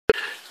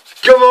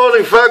Good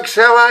morning, folks.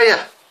 How are you?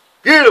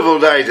 Beautiful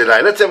day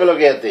today. Let's have a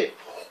look out there.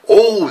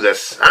 Oh, the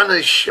sun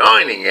is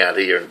shining out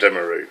here in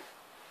Timaru.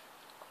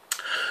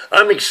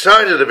 I'm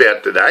excited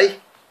about today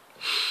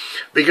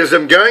because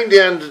I'm going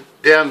down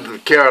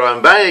to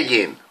Caroline Bay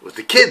again with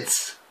the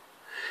kids.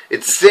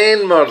 It's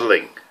sand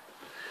modelling.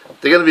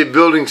 They're going to be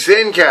building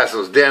sand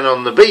castles down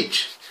on the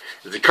beach.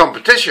 It's a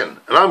competition,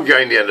 and I'm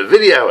going down to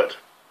video it.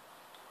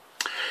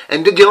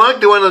 And did you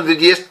like the one I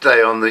did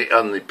yesterday on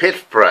the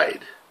pet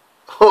parade?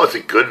 Oh, it's a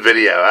good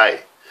video,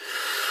 eh?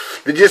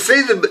 Did you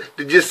see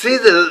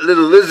the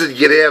little lizard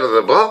get out of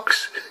the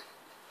box?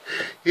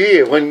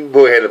 Yeah, one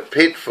boy had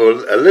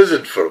a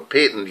lizard for a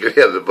pet and got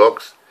out of the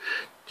box.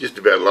 Just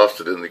about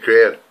lost it in the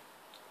crowd.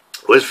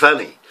 It was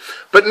funny.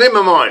 But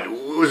never mind,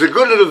 it was a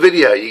good little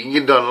video, you can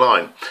get it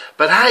online.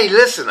 But hey,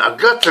 listen, I've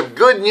got some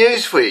good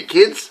news for you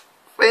kids.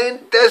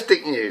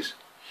 Fantastic news.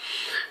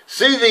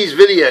 See these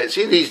videos,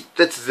 see these,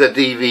 this is a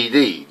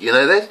DVD, you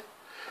know that?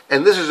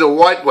 And this is a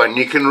white one,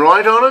 you can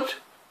write on it.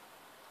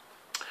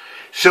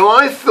 So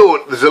I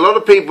thought, there's a lot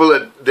of people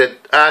that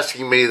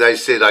asking me, they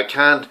said, I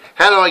can't,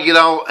 how do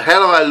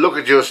I look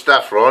at your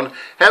stuff, Ron?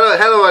 How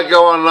do I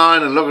go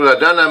online and look at it? I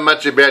don't know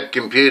much about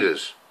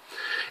computers.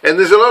 And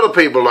there's a lot of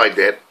people like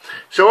that.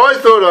 So I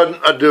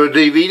thought I'd do a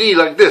DVD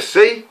like this,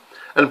 see?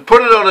 And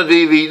put it on a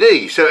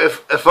DVD. So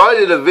if I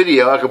did a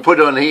video, I could put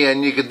it on here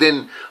and you could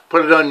then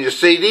put it on your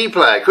CD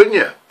player, couldn't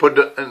you? Put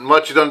it and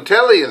watch it on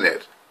telly and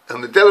that, on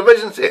the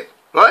television set,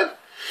 right?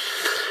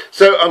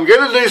 So I'm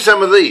going to do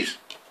some of these.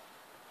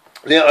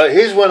 Now,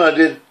 here's one I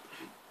did.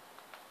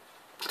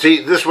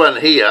 See, this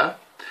one here,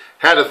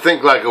 How to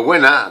Think Like a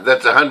Winner,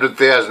 that's a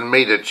 100,000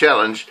 metre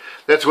challenge.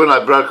 That's when I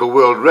broke a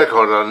world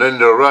record on an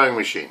indoor rowing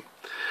machine.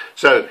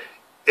 So,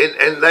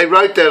 and they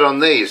wrote that on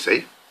there, you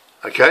see,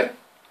 okay?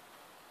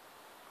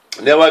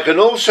 Now, I can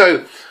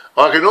also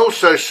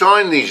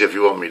sign these if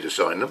you want me to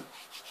sign them.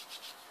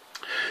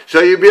 So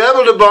you'll be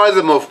able to buy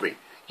them off me.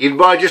 You can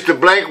buy just a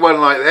blank one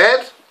like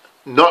that,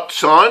 not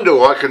signed,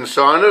 or I can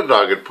sign it.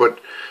 I could put,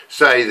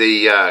 say,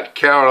 the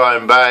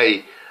Caroline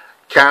Bay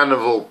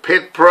Carnival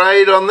Pet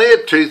Parade on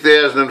there,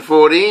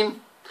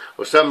 2014,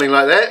 or something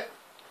like that.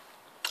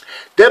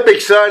 That'd be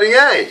exciting,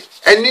 eh?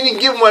 And then you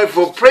can give them away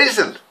for a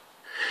present.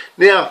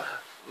 Now,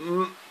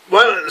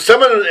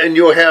 someone in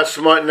your house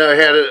might know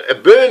how to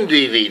burn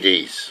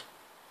DVDs.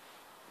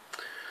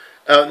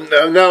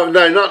 No,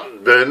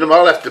 not burn them.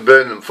 I'll have to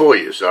burn them for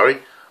you,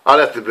 sorry. I'll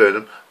have to burn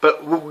them.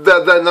 But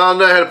they'll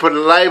know how to put a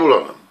label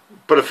on them.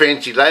 Put a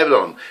fancy label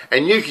on them.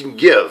 And you can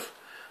give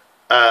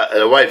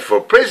away for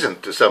a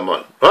present to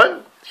someone,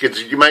 right?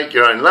 Because you make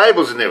your own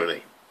labels and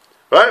everything,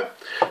 right?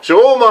 So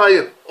all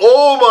my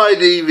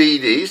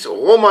DVDs,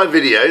 all my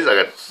videos,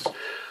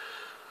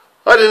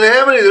 I don't know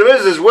how many there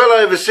is. There's well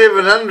over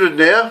 700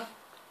 now.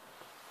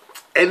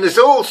 And there's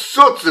all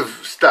sorts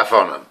of stuff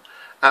on them.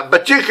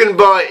 But you can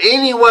buy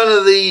any one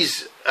of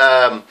these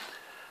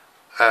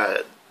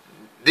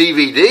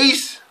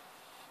DVDs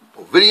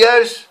or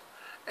videos,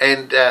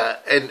 and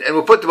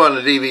we'll put them on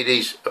the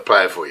DVDs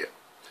player for you.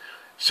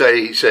 So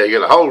you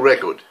get a whole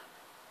record.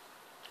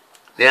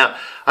 Now,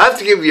 I have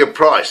to give you a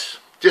price.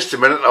 Just a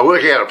minute, I'll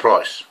work out a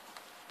price.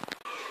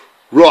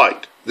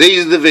 Right,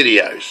 these are the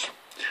videos.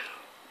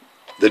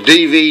 The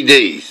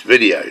DVDs,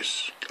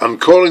 videos. I'm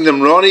calling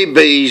them Ronnie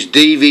B's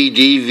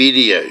DVD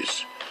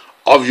videos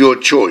of your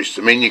choice.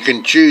 I mean, you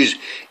can choose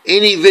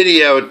any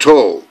video at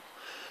all.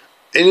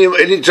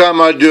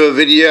 Anytime I do a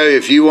video,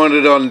 if you want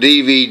it on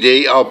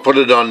DVD, I'll put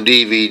it on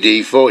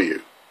DVD for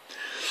you.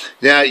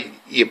 Now,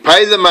 you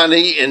pay the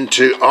money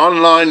into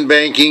online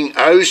banking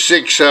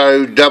 060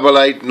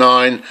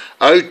 889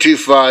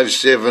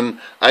 0257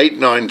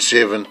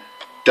 897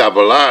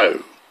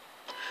 00.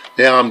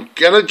 Now, I'm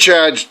going to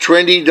charge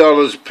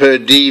 $20 per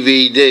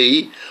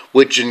DVD,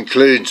 which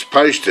includes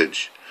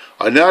postage.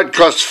 I know it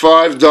costs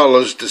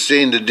 $5 to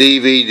send a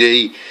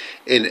DVD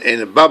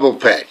in a bubble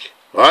pack,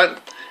 right?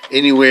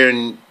 Anywhere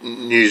in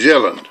New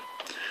Zealand.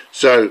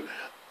 So,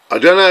 I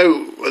don't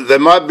know, they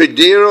might be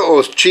dearer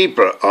or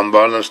cheaper,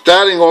 but I'm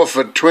starting off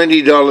at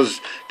 $20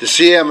 to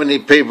see how many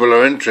people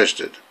are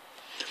interested.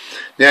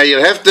 Now,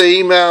 you'll have to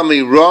email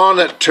me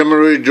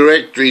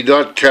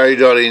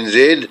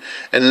ron@timarudirectory.co.nz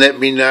and let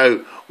me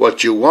know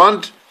what you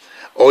want,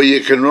 or you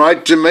can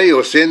write to me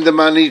or send the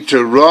money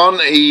to Ron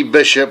E.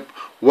 Bishop,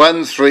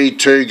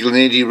 132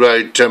 Glenetti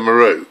Road,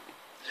 Timaru.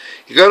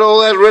 You got all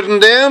that written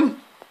down?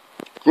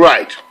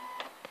 Great.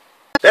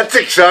 That's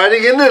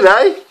exciting, isn't it,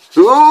 eh?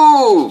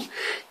 Ooh,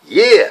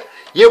 yeah.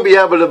 You'll be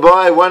able to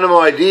buy one of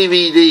my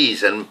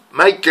DVDs and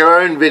make your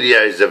own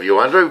videos if you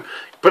want to.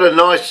 Put a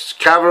nice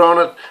cover on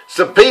it.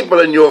 Some people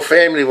in your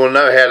family will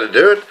know how to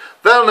do it.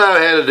 They'll know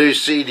how to do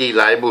CD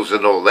labels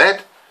and all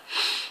that.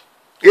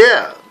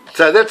 Yeah,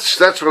 so that's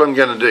what I'm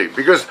going to do.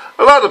 Because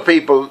a lot of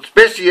people,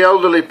 especially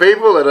elderly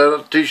people that are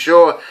not too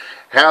sure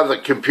how the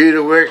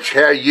computer works,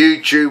 how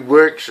YouTube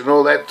works and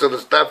all that sort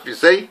of stuff, you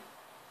see.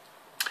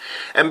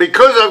 And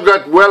because I've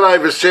got well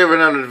over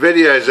 700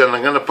 videos and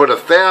I'm going to put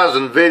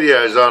 1,000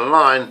 videos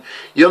online,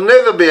 you'll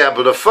never be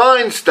able to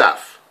find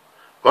stuff,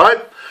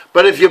 right?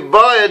 But if you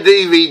buy a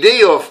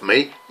DVD off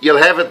me, you'll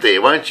have it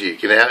there, won't you? You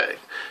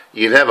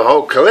can have a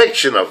whole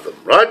collection of them,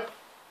 right?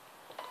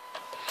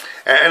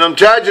 And I'm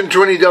charging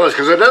 $20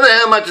 because I don't know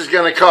how much it's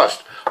going to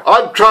cost.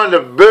 I'm trying to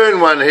burn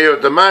one here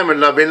at the moment,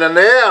 and I've been an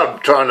hour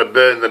trying to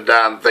burn the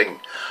darn thing.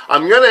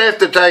 I'm going to have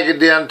to take it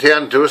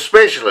downtown to a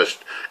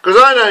specialist because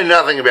I know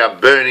nothing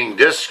about burning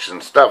discs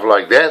and stuff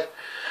like that.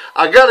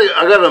 I got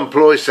to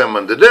employ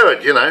someone to do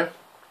it, you know.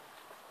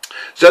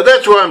 So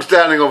that's why I'm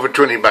starting off at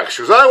 $20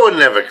 because I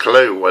wouldn't have a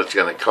clue what it's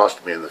going to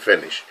cost me in the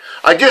finish.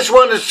 I just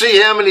want to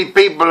see how many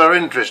people are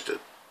interested,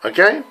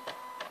 okay?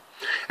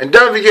 And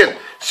don't forget,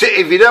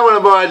 if you don't want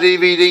to buy a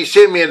DVD,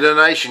 send me a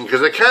donation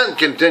because I can't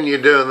continue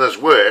doing this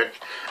work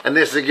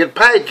unless I get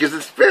paid because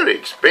it's very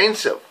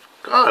expensive.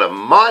 God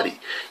almighty,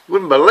 you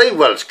wouldn't believe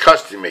what it's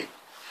costing me.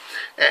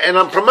 And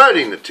I'm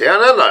promoting the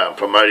town, aren't I? I'm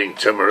promoting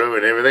Timaru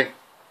and everything.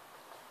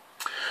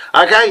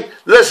 Okay,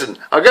 listen,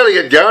 I've got to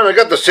get going. I've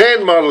got the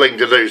sand modelling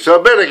to do, so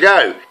I better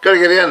go. Got to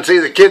get down and see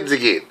the kids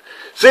again.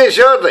 See you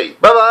shortly.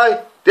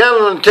 Bye-bye.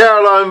 Down on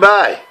Caroline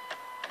Bay.